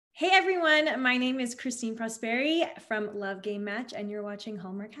Hey everyone, my name is Cristine Prosperi from Love Game Match, and you're watching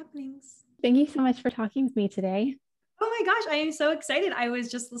Hallmark Happenings. Thank you so much for talking with me today. Oh my gosh, I am so excited. I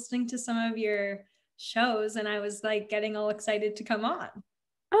was just listening to some of your shows and I was like getting all excited to come on.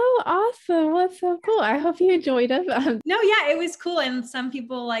 Oh, awesome. Well, that's so cool. I hope you enjoyed it. No, yeah, it was cool. And some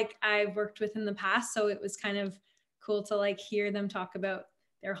people like I've worked with in the past, so it was kind of cool to like hear them talk about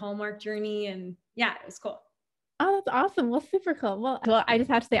their Hallmark journey. And yeah, it was cool. Oh, that's awesome. Well, super cool. Well, I just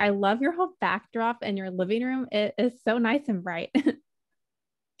have to say, I love your whole backdrop and your living room. It is so nice and bright.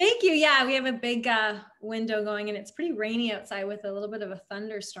 Thank you. Yeah, we have a big window going and it's pretty rainy outside with a little bit of a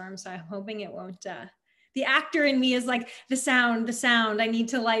thunderstorm. So I'm hoping it won't. The actor in me is like the sound. I need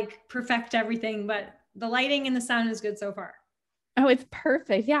to like perfect everything, but the lighting and the sound is good so far. Oh, it's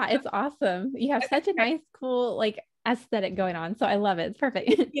perfect. Yeah, it's awesome. You have such a nice, cool, like aesthetic going on. So I love it. It's perfect.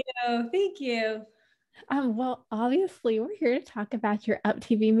 Thank you. Thank you. Well, obviously we're here to talk about your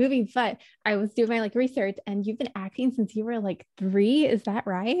UpTV movie, but I was doing my research and you've been acting since you were like 3. Is that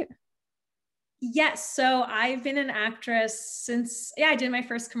right? Yes. So I've been an actress since, I did my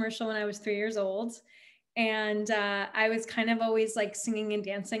first commercial when I was 3 years old. And I was kind of always like singing and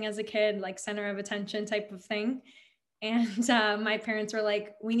dancing as a kid, like center of attention type of thing. And my parents were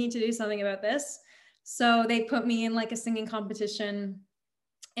like, we need to do something about this. So they put me in like a singing competition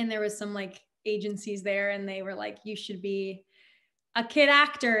and there was some like agencies there and they were like, you should be a kid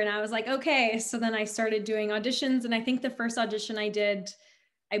actor. And I was like, okay. So then I started doing auditions. And I think the first audition I did,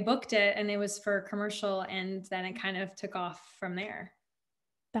 I booked it and it was for a commercial. And then it kind of took off from there.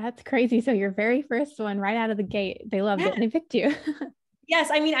 That's crazy. So your very first one right out of the gate, they loved it and they picked you.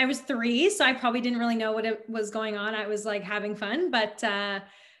 Yes, I mean, I was 3, so I probably didn't really know what it was going on. I was like having fun, but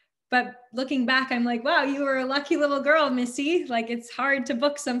looking back, I'm like, wow, you were a lucky little girl, Missy. Like it's hard to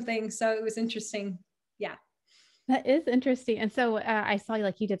book something, so it was interesting. Yeah. That is interesting. And so I saw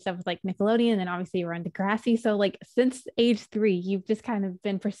you did stuff with like Nickelodeon and obviously you were on Degrassi. So like since age 3, you've just kind of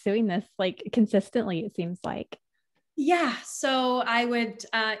been pursuing this like consistently, it seems like. Yeah. So I would,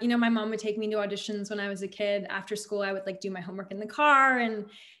 my mom would take me to auditions when I was a kid. After school, I would like do my homework in the car and,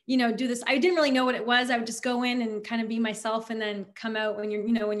 do this. I didn't really know what it was. I would just go in and kind of be myself and then come out when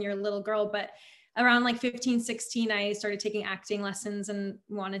you're a little girl. But around like 15, 16, I started taking acting lessons and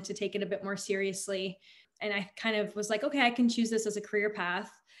wanted to take it a bit more seriously. And I kind of was like, okay, I can choose this as a career path.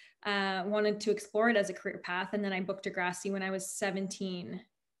 Wanted to explore it as a career path. And then I booked Degrassi when I was 17.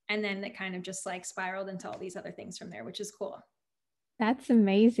 And then it kind of just like spiraled into all these other things from there, which is cool. That's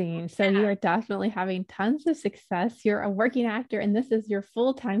amazing. So Yeah. you are definitely having tons of success. You're a working actor and this is your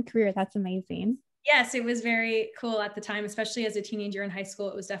full-time career. That's amazing. Yes, it was very cool at the time, especially as a teenager in high school.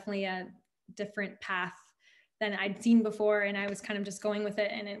 It was definitely a different path than I'd seen before. And I was kind of just going with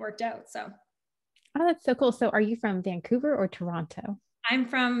it and it worked out. So Oh, that's so cool. So are you from Vancouver or Toronto? I'm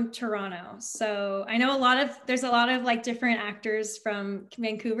from Toronto. So I know there's a lot of like different actors from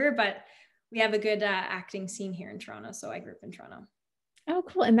Vancouver, but we have a good acting scene here in Toronto. So I grew up in Toronto. Oh,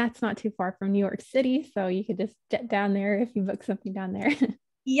 cool. And that's not too far from New York City. So you could just jet down there if you book something down there.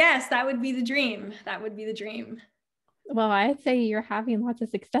 Yes, that would be the dream. That would be the dream. Well, I'd say you're having lots of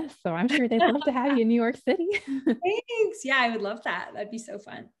success. So I'm sure they'd love to have you in New York City. Thanks. Yeah, I would love that. That'd be so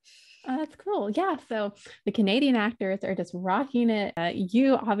fun. Oh, that's cool. Yeah. So the Canadian actors are just rocking it.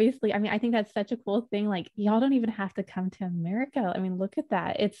 You obviously, I mean, I think that's such a cool thing. Like, y'all don't even have to come to America. I mean, look at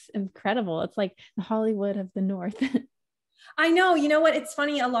that. It's incredible. It's like the Hollywood of the North. I know. You know what? It's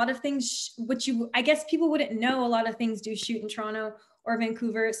funny. A lot of things, I guess people wouldn't know, a lot of things do shoot in Toronto or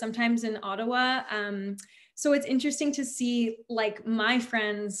Vancouver, sometimes in Ottawa. So it's interesting to see like my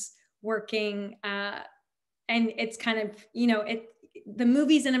friends working, and it's kind of, the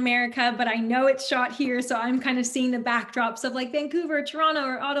movie's in America, but I know it's shot here. So I'm kind of seeing the backdrops of like Vancouver, Toronto,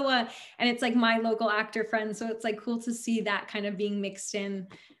 or Ottawa, and it's like my local actor friends. So it's like cool to see that kind of being mixed in.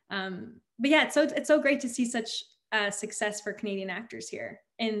 But yeah, it's so great to see such success for Canadian actors here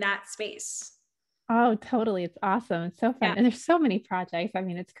in that space. Oh, totally. It's awesome. It's so fun. Yeah. And there's so many projects. I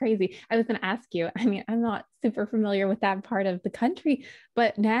mean, it's crazy. I was going to ask you, I mean, I'm not super familiar with that part of the country,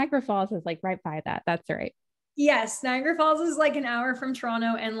 but Niagara Falls is like right by that. That's right. Yes, Niagara Falls is like an hour from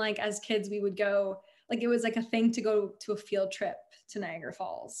Toronto, and like as kids, we would go. Like it was like a thing to go to a field trip to Niagara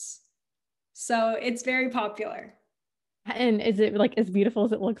Falls. So it's very popular. And is it like as beautiful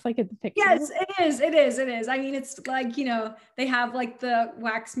as it looks like in the picture? Yes, it is. It is. It is. I mean, it's like, they have like the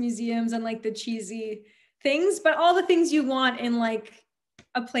wax museums and like the cheesy things, but all the things you want in like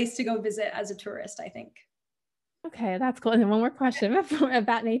a place to go visit as a tourist, I think. Okay, that's cool. And then one more question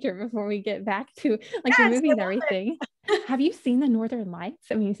about nature before we get back to like your Yes, movie I and love it. everything. Have you seen the Northern Lights?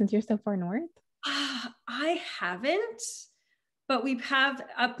 I mean, since you're so far north. I haven't, but we have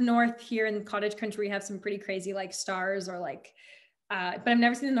up north here in cottage country, we have some pretty crazy like stars or like, but I've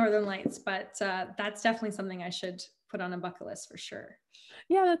never seen the Northern Lights, but that's definitely something I should put on a bucket list for sure.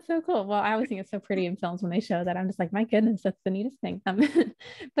 Yeah, that's so cool. Well, I always think it's so pretty in films when they show that. I'm just like, my goodness, that's the neatest thing.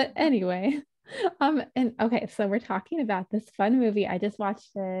 But anyway, and okay, so we're talking about this fun movie. I just watched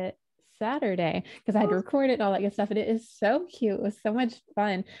it Saturday because I had to record it and all that good stuff. And it is so cute. It was so much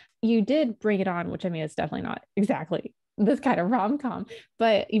fun. You did Bring It On, which I mean, it's definitely not exactly this kind of rom-com,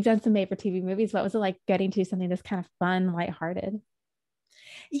 but you've done some made for TV movies. What was it like getting to something that's kind of fun, lighthearted?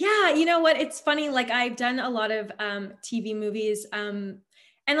 Yeah, you know what? It's funny. Like I've done a lot of TV movies, and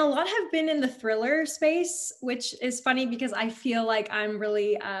a lot have been in the thriller space, which is funny because I feel like I'm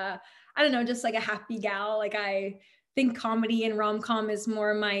really, I don't know, just like a happy gal. Like I think comedy and rom-com is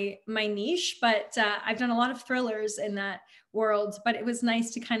more my niche, but I've done a lot of thrillers in that world. But it was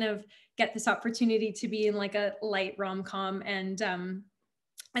nice to kind of get this opportunity to be in like a light rom-com. And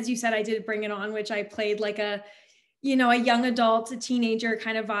as you said, I did Bring It On, which I played like a, you know, a young adult, a teenager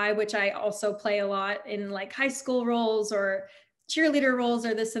kind of vibe, which I also play a lot in like high school roles or cheerleader roles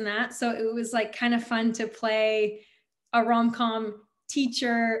or this and that. So it was like kind of fun to play a rom-com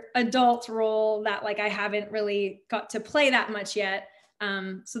teacher adult role that like I haven't really got to play that much yet.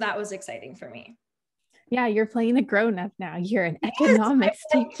 So that was exciting for me. Yeah, you're playing a grown-up now. You're an Yes, economics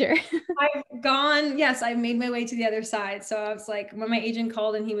teacher. I've gone, yes, I made my way to the other side. So I was like, when my agent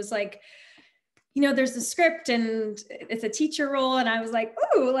called and he was like, you know, there's the script and it's a teacher role. And I was like,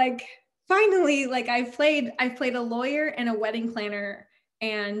 ooh, like finally, like I played a lawyer and a wedding planner.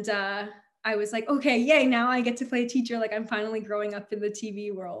 And I was like, okay, yay, now I get to play a teacher. Like I'm finally growing up in the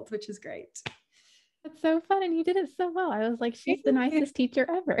TV world, which is great. That's so fun. And you did it so well. I was like, she's the nicest teacher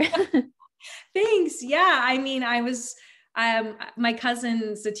ever. Thanks. Yeah. I mean, I was, my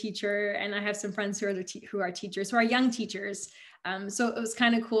cousin's a teacher and I have some friends who are who are teachers, who are young teachers. So it was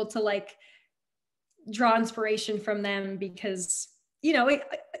kind of cool to like draw inspiration from them because, you know,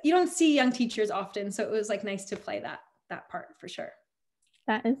 you don't see young teachers often. So it was like nice to play that part for sure.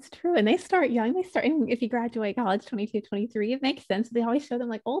 That is true. And they start young. They start, if you graduate college 22, 23, it makes sense. They always show them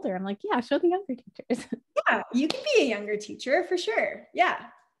like older. I'm like, yeah, show the younger teachers. Yeah, you can be a younger teacher for sure. Yeah.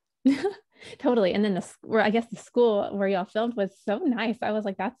 Totally. And then where I guess the school where y'all filmed was so nice. I was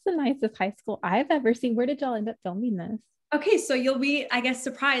like, that's the nicest high school I've ever seen. Where did y'all end up filming this? Okay, so you'll be, I guess,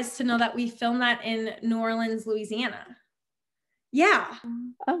 surprised to know that we filmed that in New Orleans, Louisiana. Yeah.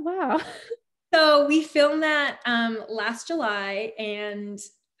 Oh, wow. So we filmed that last July, and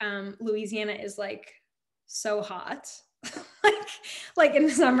Louisiana is like so hot, like in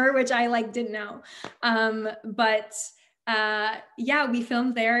the summer, which I like didn't know. But yeah, we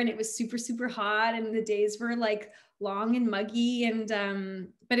filmed there, and it was super, super hot, and the days were like long and muggy, and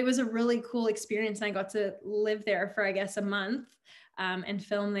but it was a really cool experience, and I got to live there for I guess a month. And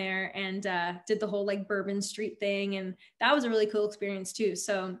film there and did the whole like Bourbon Street thing. And that was a really cool experience too.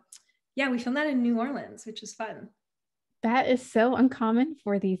 So yeah, we filmed that in New Orleans, which was fun. That is so uncommon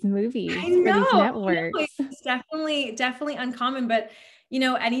for these movies, I for these know, networks. it's definitely uncommon. But you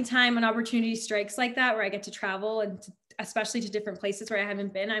know, anytime an opportunity strikes like that, where I get to travel and especially to different places where I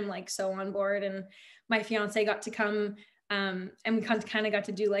haven't been, I'm like so on board. And my fiance got to come and we kind of got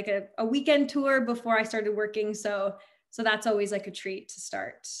to do like a weekend tour before I started working. So that's always like a treat to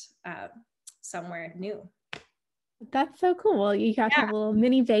start somewhere new. That's so cool. Well, you got to have a little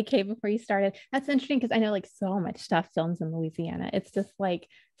mini vacay before you started. That's interesting because I know like so much stuff films in Louisiana. It's just like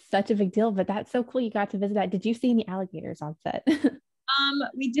such a big deal, but that's so cool. You got to visit that. Did you see any alligators on set?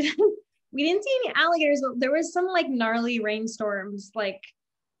 We didn't see any alligators, but there was some like gnarly rainstorms, like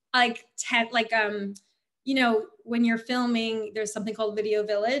you know, when you're filming, there's something called Video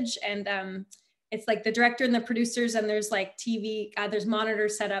Village, and it's like the director and the producers, and there's like TV, there's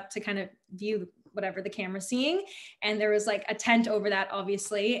monitors set up to kind of view whatever the camera's seeing. And there was like a tent over that,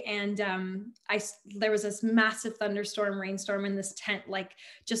 obviously. And there was this massive thunderstorm, rainstorm, and this tent like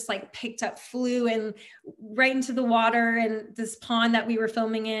just like picked up, flew in right into the water and this pond that we were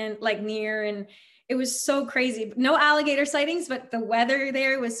filming in, like near. And it was so crazy. No alligator sightings, but the weather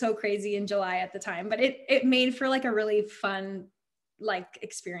there was so crazy in July at the time. But it made for like a really fun like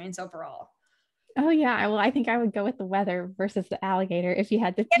experience overall. Oh yeah. Well, I think I would go with the weather versus the alligator if you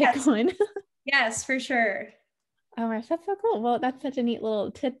had to pick one. Yes, for sure. Oh my gosh, that's so cool. Well, that's such a neat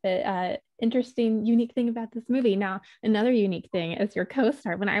little tidbit. Interesting, unique thing about this movie. Now, another unique thing is your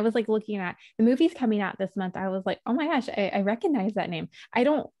co-star. When I was like looking at the movies coming out this month, I was like, oh my gosh, I recognize that name. I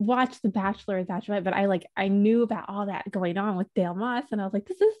don't watch The Bachelor or Bachelorette, but I knew about all that going on with Dale Moss, and I was like,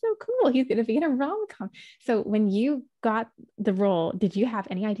 this is so cool. He's gonna be in a rom-com. So when you got the role, did you have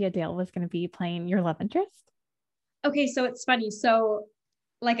any idea Dale was gonna be playing your love interest? Okay, so it's funny. So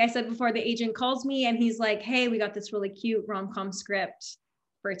like I said before, the agent calls me and he's like, hey, we got this really cute rom-com script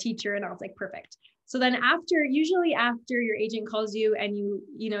for a teacher. And I was like, perfect. So then usually after your agent calls you and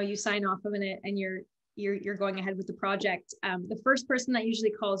you sign off on it and you're going ahead with the project, the first person that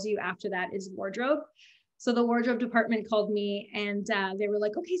usually calls you after that is wardrobe. So the wardrobe department called me and they were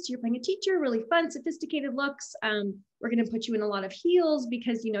like, okay, so you're playing a teacher, really fun, sophisticated looks. We're going to put you in a lot of heels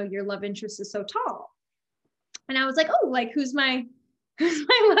because, your love interest is so tall. And I was like, oh, like who's my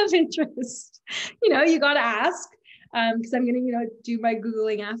love interest? You got to ask because I'm going to, do my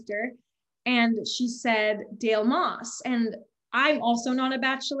Googling after. And she said Dale Moss. And I'm also not a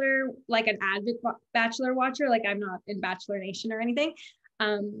Bachelor, like an avid Bachelor watcher. Like I'm not in Bachelor Nation or anything.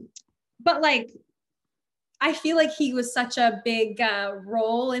 But like, I feel like he was such a big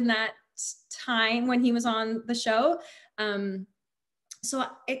role in that time when he was on the show. So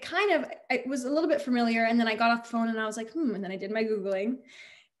it was a little bit familiar. And then I got off the phone and I was like, and then I did my Googling.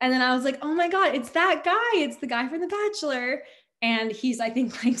 And then I was like, oh my God, it's that guy. It's the guy from The Bachelor. And he's, I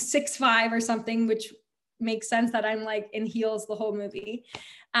think, like 6'5" or something, which makes sense that I'm like in heels the whole movie.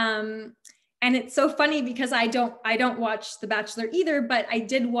 And it's so funny because I don't watch The Bachelor either, but I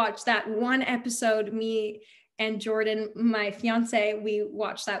did watch that one episode. Me and Jordan, my fiance, we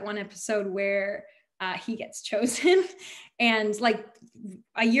watched that one episode where he gets chosen. And like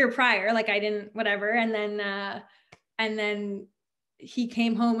a year prior, like I didn't, whatever. And then he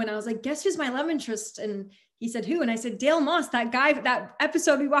came home and I was like, guess who's my love interest? And he said, who? And I said, Dale Moss, that guy, that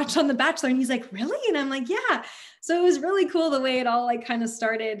episode we watched on The Bachelor. And he's like, really? And I'm like, yeah. So it was really cool the way it all like kind of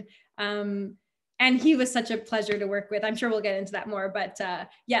started. And he was such a pleasure to work with. I'm sure we'll get into that more, but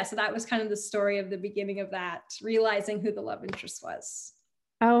yeah, so that was kind of the story of the beginning of that, realizing who the love interest was.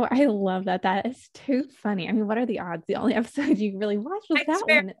 Oh, I love that. That is too funny. I mean, what are the odds? The only episode you really watched was that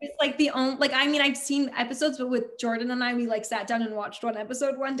one. It's like the only, like, I mean, I've seen episodes, but with Jordan and I, we like sat down and watched one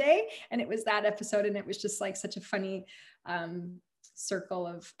episode one day, and it was that episode, and it was just like such a funny circle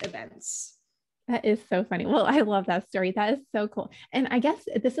of events. That is so funny. Well, I love that story. That is so cool. And I guess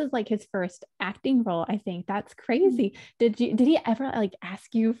this is like his first acting role, I think. That's crazy. Did he ever like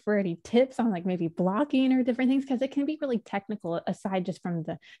ask you for any tips on like maybe blocking or different things? Because it can be really technical aside just from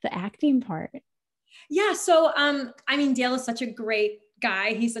the acting part. Yeah. So I mean, Dale is such a great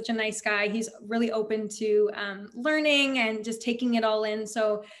guy. He's such a nice guy. He's really open to learning and just taking it all in.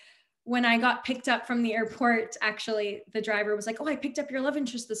 So when I got picked up from the airport, actually, the driver was like, oh, I picked up your love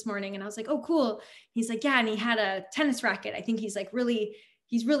interest this morning. And I was like, oh, cool. He's like, yeah. And he had a tennis racket. I think he's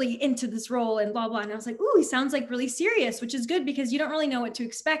really into this role and blah, blah. And I was like, oh, he sounds like really serious, which is good because you don't really know what to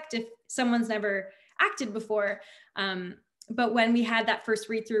expect if someone's never acted before. But when we had that first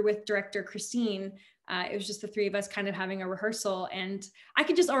read through with director Cristine, it was just the three of us kind of having a rehearsal, and I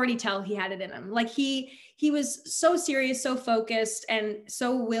could just already tell he had it in him. Like he was so serious, so focused, and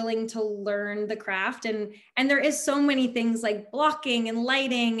so willing to learn the craft. And there is so many things like blocking and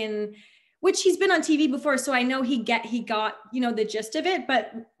lighting, and which he's been on TV before, so I know he got the gist of it.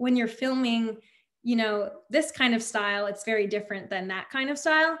 But when you're filming, this kind of style, it's very different than that kind of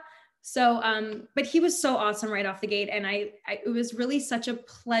style. So, but he was so awesome right off the gate, and it was really such a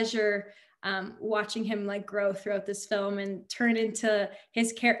pleasure watching him like grow throughout this film and turn into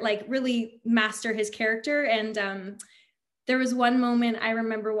his like really master his character. And there was one moment I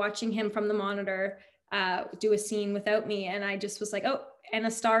remember watching him from the monitor do a scene without me, and I just was like, oh, and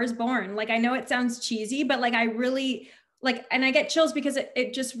a star is born. Like, I know it sounds cheesy, but like I really like, and I get chills because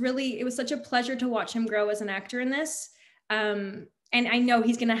it was such a pleasure to watch him grow as an actor in this. And I know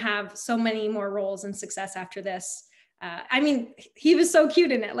he's going to have so many more roles and success after this. I mean, he was so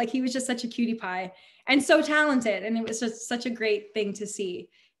cute in it. Like, he was just such a cutie pie and so talented. And it was just such a great thing to see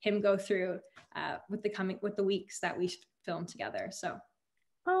him go through with the weeks that we filmed together. So.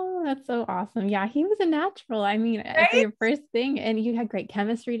 Oh, that's so awesome. Yeah, he was a natural. I mean, Right? for your first thing, and you had great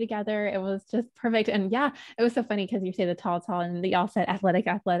chemistry together. It was just perfect. And yeah, it was so funny because you say the tall, and they all said athletic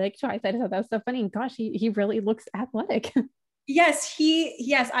twice. I thought that was so funny. And gosh, he really looks athletic. Yes,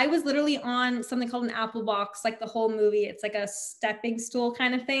 I was literally on something called an apple box, like the whole movie. It's like a stepping stool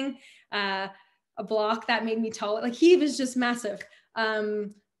kind of thing, a block that made me tall. Like, he was just massive.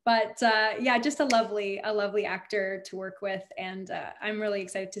 But yeah, just a lovely actor to work with. And I'm really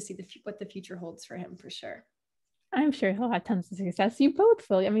excited to see what the future holds for him, for sure. I'm sure he'll have tons of success. You both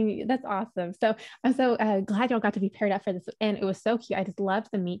will. I mean, that's awesome. So I'm so glad y'all got to be paired up for this. And it was so cute. I just loved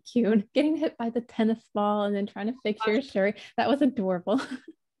the meet cute, getting hit by the tennis ball and then trying to fix your shirt. That was adorable.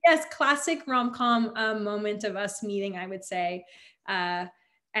 Yes, classic rom-com moment of us meeting, I would say. And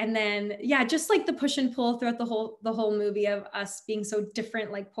then, yeah, just like the push and pull throughout the whole movie of us being so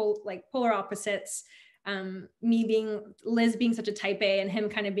different, like polar opposites. me being Liz being such a type A and him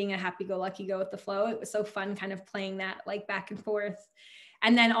kind of being a happy-go-lucky, go with the flow. It was so fun kind of playing that like back and forth.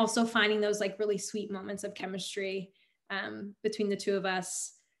 And then also finding those like really sweet moments of chemistry between the two of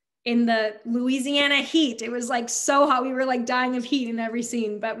us in the Louisiana heat. It was like so hot. We were like dying of heat in every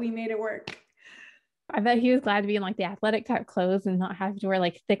scene, but we made it work. I bet he was glad to be in like the athletic type clothes and not have to wear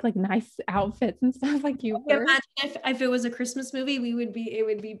like thick, like nice outfits and stuff like you were. Imagine if it was a Christmas movie, it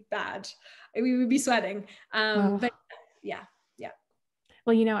would be bad. We would be sweating. But yeah.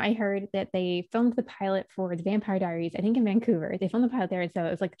 Well, you know, I heard that they filmed the pilot for the Vampire Diaries, I think in Vancouver. They filmed the pilot there, and so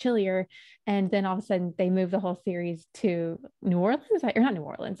it was like chillier. And then all of a sudden they moved the whole series to New Orleans, or not New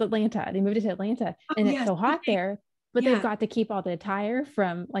Orleans, Atlanta. They moved it to Atlanta, and it's so hot there. But they've got to keep all the attire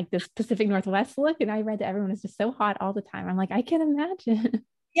from like this Pacific Northwest look. And I read that everyone is just so hot all the time. I'm like, I can imagine.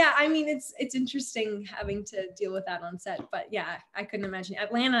 Yeah, I mean, it's interesting having to deal with that on set. But yeah, I couldn't imagine.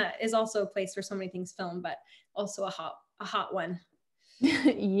 Atlanta is also a place where so many things film, but also a hot one.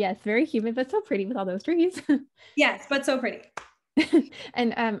 Yes, very humid, but so pretty with all those trees. Yes, but so pretty.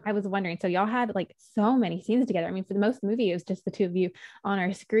 And I was wondering, so y'all had like so many scenes together. I mean, for the most of the movie, it was just the two of you on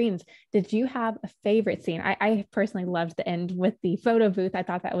our screens. Did you have a favorite scene? I personally loved the end with the photo booth. I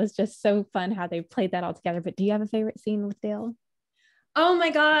thought that was just so fun how they played that all together. But do you have a favorite scene with Dale? Oh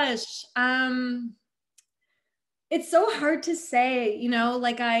my gosh. It's so hard to say, you know,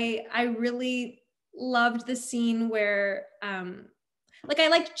 like I really loved the scene where like I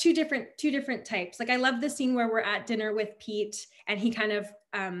liked two different types. Like I love the scene where we're at dinner with Pete and he kind of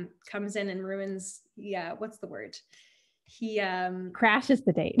comes in and ruins, what's the word? He crashes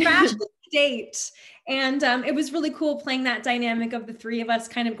the date. And it was really cool playing that dynamic of the three of us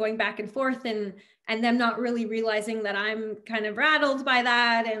kind of going back and forth and them not really realizing that I'm kind of rattled by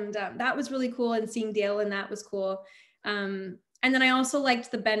that. And that was really cool. And seeing Dale in that was cool. And then I also liked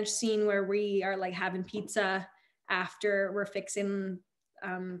the bench scene where we are like having pizza after we're fixing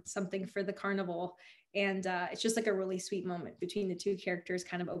something for the carnival. And it's just like a really sweet moment between the two characters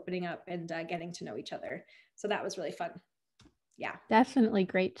kind of opening up and getting to know each other. So that was really fun. Yeah. Definitely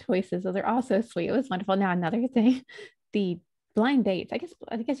great choices. Those are all so sweet. It was wonderful. Now, another thing, the blind dates, I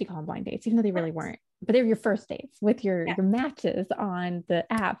guess you call them blind dates, even though they really weren't, but they were your first dates with your matches on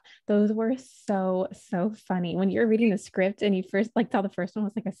the app. Those were so funny. When you're reading the script and you first like saw the first one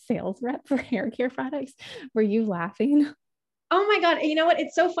was like a sales rep for hair care products, were you laughing? Oh my God. You know what?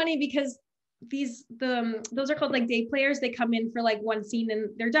 It's so funny because those are called like day players. They come in for like one scene and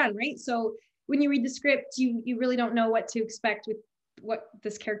they're done, right? So when you read the script, you really don't know what to expect with what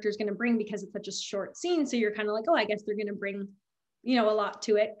this character is going to bring because it's such a short scene. So you're kind of like, oh, I guess they're going to bring, you know, a lot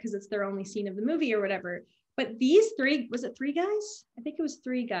to it because it's their only scene of the movie or whatever. But these three, was it three guys? I think it was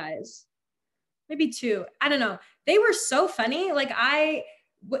three guys, maybe two. I don't know. They were so funny. Like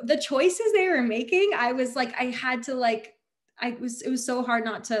the choices they were making, I was like, I had to like, it was so hard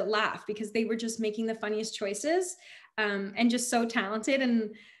not to laugh because they were just making the funniest choices and just so talented.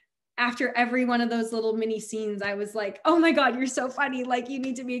 And after every one of those little mini scenes, I was like, oh my God, you're so funny. Like you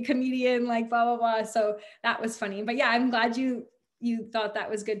need to be a comedian, like blah, blah, blah. So that was funny. But yeah, I'm glad you thought that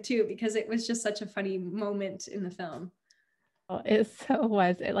was good too, because it was just such a funny moment in the film. Oh, it so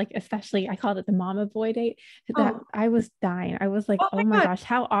was. It, like, especially, I called it the mama boy date. That I was dying. I was like, oh my gosh,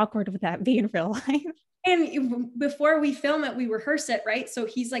 how awkward would that be in real life? And before we film it, we rehearse it, right? So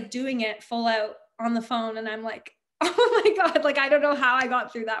he's like doing it full out on the phone. And I'm like, oh my God, like, I don't know how I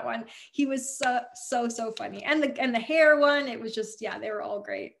got through that one. He was so funny. And the hair one, it was just, yeah, they were all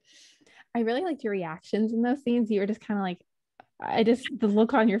great. I really liked your reactions in those scenes. You were just kind of like, the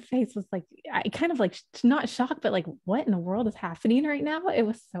look on your face was like, I kind of like, not shocked, but like, what in the world is happening right now? It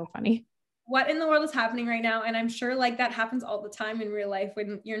was so funny. What in the world is happening right now? And I'm sure like that happens all the time in real life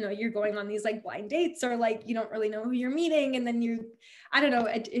when you're going on these like blind dates or like you don't really know who you're meeting, and then I don't know,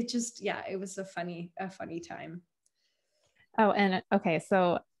 it just, yeah, it was a funny time. Oh, and okay,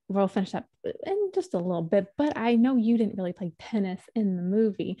 so we'll finish up in just a little bit, but I know you didn't really play tennis in the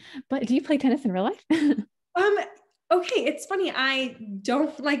movie, but do you play tennis in real life? Okay, it's funny. I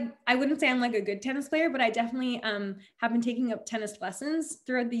wouldn't say I'm like a good tennis player, but I definitely have been taking up tennis lessons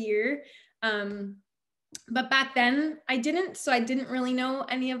throughout the year. But back then I didn't, so I didn't really know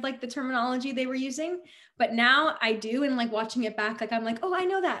any of like the terminology they were using, but now I do. And like watching it back, like I'm like, oh, I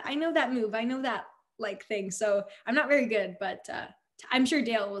know that move. I know that like thing. So I'm not very good, but I'm sure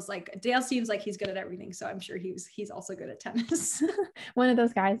Dale seems like he's good at everything. So I'm sure he's also good at tennis. One of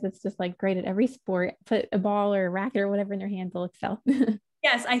those guys that's just like great at every sport, put a ball or a racket or whatever in their hand, they'll excel.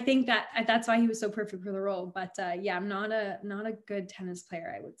 Yes, I think that's why he was so perfect for the role. But yeah, I'm not a good tennis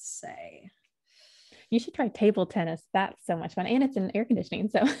player, I would say. You should try table tennis. That's so much fun. And it's in air conditioning.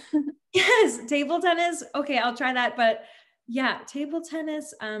 So Yes, table tennis. Okay, I'll try that. But yeah, table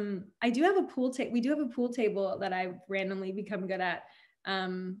tennis. I do have a pool table. We do have a pool table that I've randomly become good at.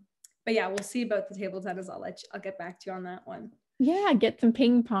 But yeah, we'll see about the table tennis. I'll get back to you on that one. yeah, get some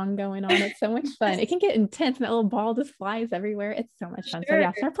ping pong going on. It's so much fun. It can get intense and that little ball just flies everywhere. It's so much fun. So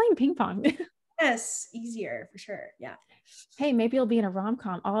yeah, start playing ping pong. Yes, easier for sure. Yeah. Hey, maybe you'll be in a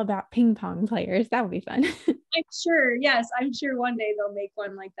rom-com all about ping pong players. That would be fun. I'm sure. Yes, I'm sure one day they'll make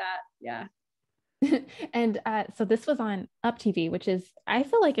one like that. Yeah. And so this was on UpTV, which is, I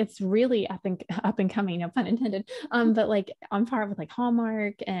feel like it's really up and coming, no pun intended. But like on par with like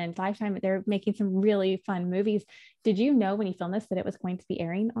Hallmark and Lifetime, they're making some really fun movies. Did you know when you filmed this that it was going to be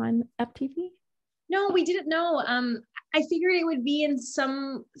airing on UpTV? No, we didn't know. I figured it would be in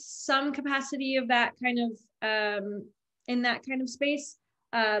some capacity of that kind of in that kind of space,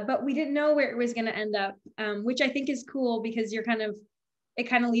 but we didn't know where it was going to end up, which I think is cool because it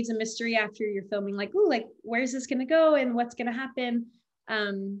kind of leaves a mystery after you're filming, like, ooh, like where's this going to go and what's going to happen.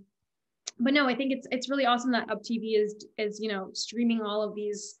 But no, I think it's really awesome that UpTV is streaming all of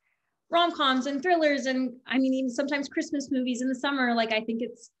these rom-coms and thrillers, and I mean even sometimes Christmas movies in the summer. Like I think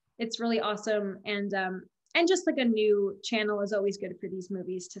it's really awesome, and just like a new channel is always good for these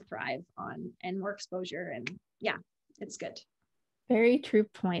movies to thrive on and more exposure, and yeah, it's good. Very true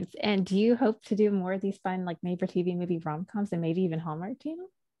points. And do you hope to do more of these fun, like made for TV movie rom-coms and maybe even Hallmark Channel?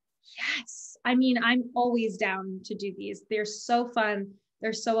 Yes. I mean, I'm always down to do these. They're so fun.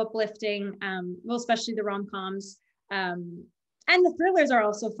 They're so uplifting. Well, especially the rom-coms. And the thrillers are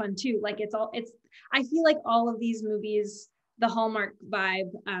also fun too. Like I feel like all of these movies, the Hallmark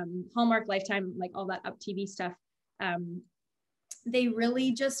vibe, Hallmark Lifetime, like all that UpTV stuff, they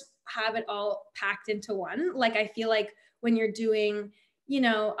really just have it all packed into one. Like I feel like when you're doing,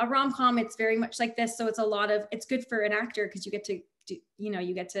 a rom-com, it's very much like this. So it's good for an actor because you get to do,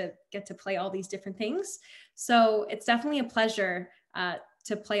 you get to play all these different things. So it's definitely a pleasure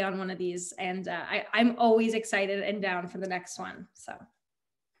to play on one of these. And I'm always excited and down for the next one. So.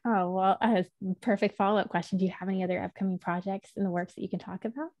 Oh, well, a perfect follow-up question. Do you have any other upcoming projects in the works that you can talk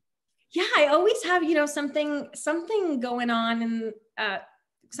about? Yeah, I always have, something going on and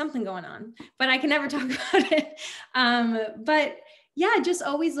something going on, but I can never talk about it. But yeah, just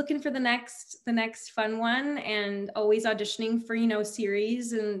always looking for the next fun one, and always auditioning for,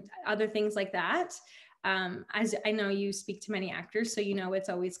 series and other things like that. As I know you speak to many actors, so it's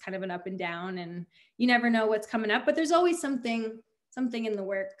always kind of an up and down, and you never know what's coming up, but there's always something in the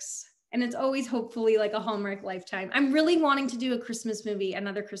works. And it's always hopefully like a Hallmark Lifetime. I'm really wanting to do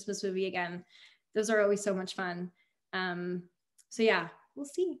another Christmas movie again. Those are always so much fun. So yeah, we'll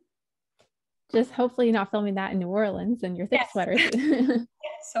see. Just hopefully not filming that in New Orleans and your thick sweaters. Yes,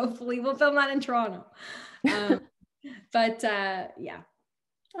 hopefully we'll film that in Toronto. But yeah.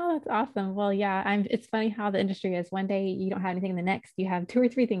 Oh, that's awesome. Well, yeah, it's funny how the industry is. One day you don't have anything, the next you have 2 or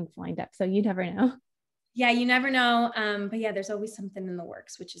 3 things lined up. So you never know. Yeah, you never know. But yeah, there's always something in the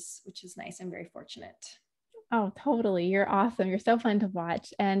works, which is nice. I'm very fortunate. Oh, totally. You're awesome. You're so fun to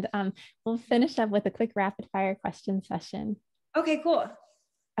watch. And we'll finish up with a quick rapid fire question session. Okay, cool.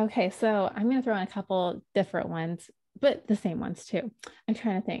 Okay, so I'm going to throw in a couple different ones, but the same ones too. I'm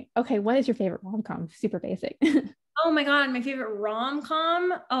trying to think. Okay, what is your favorite rom-com? Super basic. Oh my God, my favorite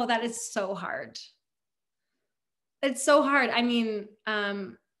rom-com? Oh, that is so hard. It's so hard. I mean,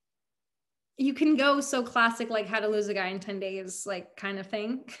 you can go so classic, like How to Lose a Guy in 10 Days, like kind of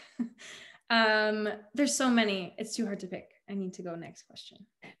thing. There's so many. It's too hard to pick. I need to go next question.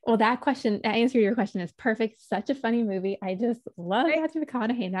 Well, that answer to your question is perfect. Such a funny movie. I just love Matthew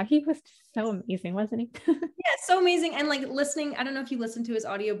McConaughey. Now, he was so amazing, wasn't he? Yeah, so amazing. And like listening, I don't know if you listened to his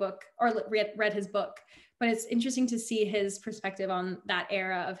audiobook or read his book, but it's interesting to see his perspective on that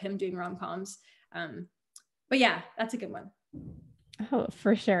era of him doing rom-coms. But yeah, that's a good one. Oh,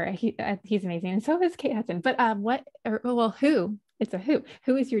 for sure. He's amazing. And so is Kate Hudson. But who? It's a who.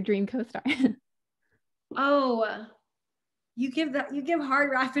 Who is your dream co-star? Oh, you give hard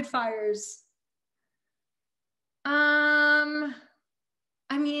rapid fires. I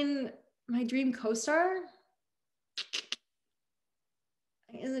mean, my dream co-star?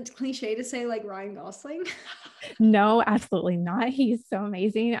 Isn't it cliche to say like Ryan Gosling? No, absolutely not. He's so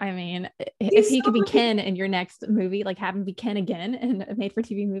amazing. I mean, if he could be Ken in your next movie, like have him be Ken again in a made for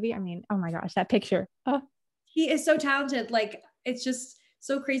TV movie. I mean, oh my gosh, that picture. Oh. He is so talented. Like it's just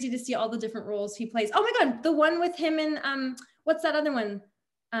so crazy to see all the different roles he plays. Oh my God, the one with him and what's that other one?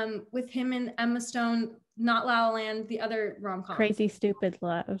 With him and Emma Stone, not La La Land, the other rom-com. Crazy Stupid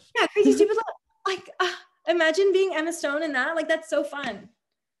Love. Yeah, Crazy Stupid Love. Like imagine being Emma Stone in that. Like that's so fun.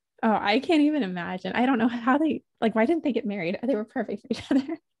 Oh, I can't even imagine. I don't know how they like, why didn't they get married? They were perfect for each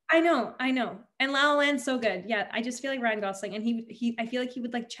other. I know. And La La Land's so good. Yeah, I just feel like Ryan Gosling, and I feel like he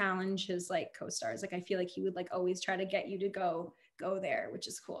would like challenge his like co-stars. Like I feel like he would like always try to get you to go there, which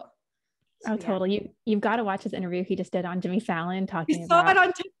is cool. Oh, So yeah. totally. You've got to watch his interview he just did on Jimmy Fallon I talking saw it about.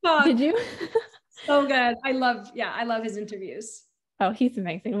 on TikTok. Did you? So good. I love his interviews. Oh, he's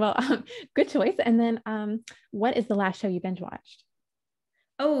amazing. Well, good choice. And then what is the last show you binge watched?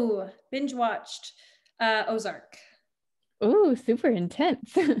 Oh, binge watched Ozark. Ooh, super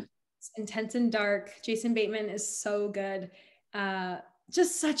intense. It's intense and dark. Jason Bateman is so good.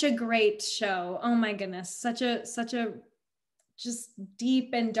 Just such a great show. Oh my goodness. Such a just deep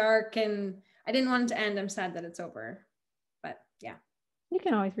and dark, and I didn't want it to end. I'm sad that it's over. But yeah. You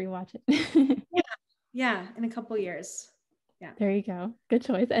can always rewatch it. Yeah. Yeah, in a couple years. Yeah. There you go. Good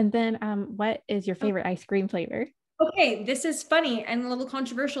choice. And then what is your favorite ice cream flavor? Okay, this is funny and a little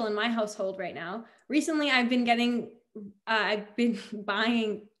controversial in my household right now. Recently, I've been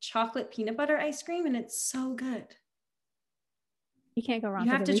buying chocolate peanut butter ice cream, and it's so good. You can't go wrong.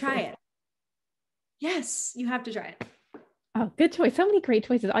 You have to try it. Yes, you have to try it. Oh, good choice. So many great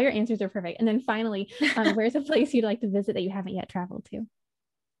choices. All your answers are perfect. And then finally, where's a place you'd like to visit that you haven't yet traveled to?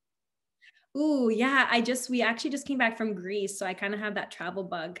 Ooh, yeah. We actually just came back from Greece, so I kind of have that travel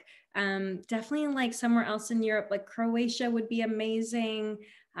bug. Definitely like somewhere else in Europe, like Croatia would be amazing.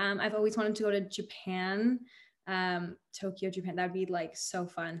 I've always wanted to go to Japan, Tokyo, Japan. That'd be like so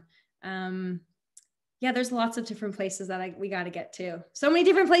fun. Yeah, there's lots of different places that we got to get to. So many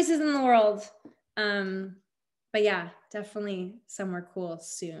different places in the world. But yeah, definitely somewhere cool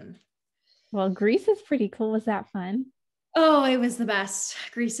soon. Well, Greece is pretty cool. Was that fun? Oh, it was the best.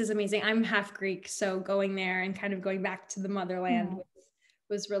 Greece is amazing. I'm half Greek, so going there and kind of going back to the motherland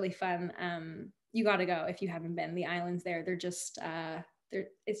was really fun. You got to go if you haven't been. The islands there,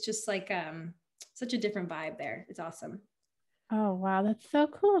 it's just like such a different vibe there. It's awesome. Oh, wow. That's so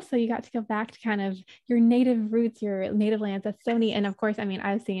cool. So you got to go back to kind of your native roots, your native lands. That's so neat. And of course, I mean,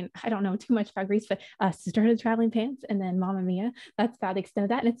 I don't know too much about Greece, but Sisterhood of the Traveling Pants and then Mamma Mia. That's about the extent of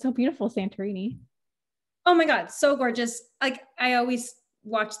that. And it's so beautiful, Santorini. Oh my God, so gorgeous. Like I always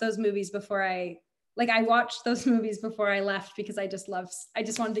watch those movies before I watched those movies before I left because I just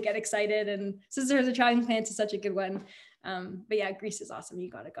wanted to get excited, and Sisterhood of the Traveling Pants is such a good one. But yeah, Greece is awesome.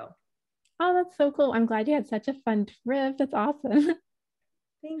 You got to go. Oh, that's so cool. I'm glad you had such a fun trip. That's awesome.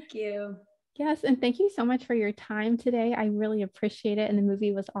 Thank you. Yes, and thank you so much for your time today. I really appreciate it. And the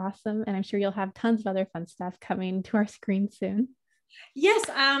movie was awesome. And I'm sure you'll have tons of other fun stuff coming to our screen soon. Yes,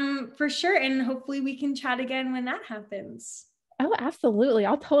 for sure. And hopefully we can chat again when that happens. Oh, absolutely.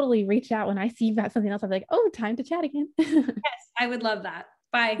 I'll totally reach out when I see you've got something else. I'll be like, oh, time to chat again. Yes, I would love that.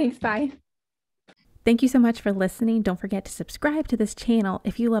 Bye. Thanks. Bye. Thank you so much for listening. Don't forget to subscribe to this channel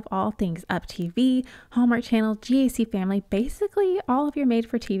if you love all things UpTV, Hallmark Channel, GAC Family, basically all of your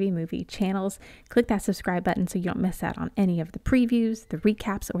made-for-TV movie channels. Click that subscribe button so you don't miss out on any of the previews, the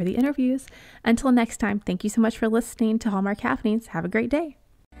recaps, or the interviews. Until next time, thank you so much for listening to Hallmark Happenings. Have a great day.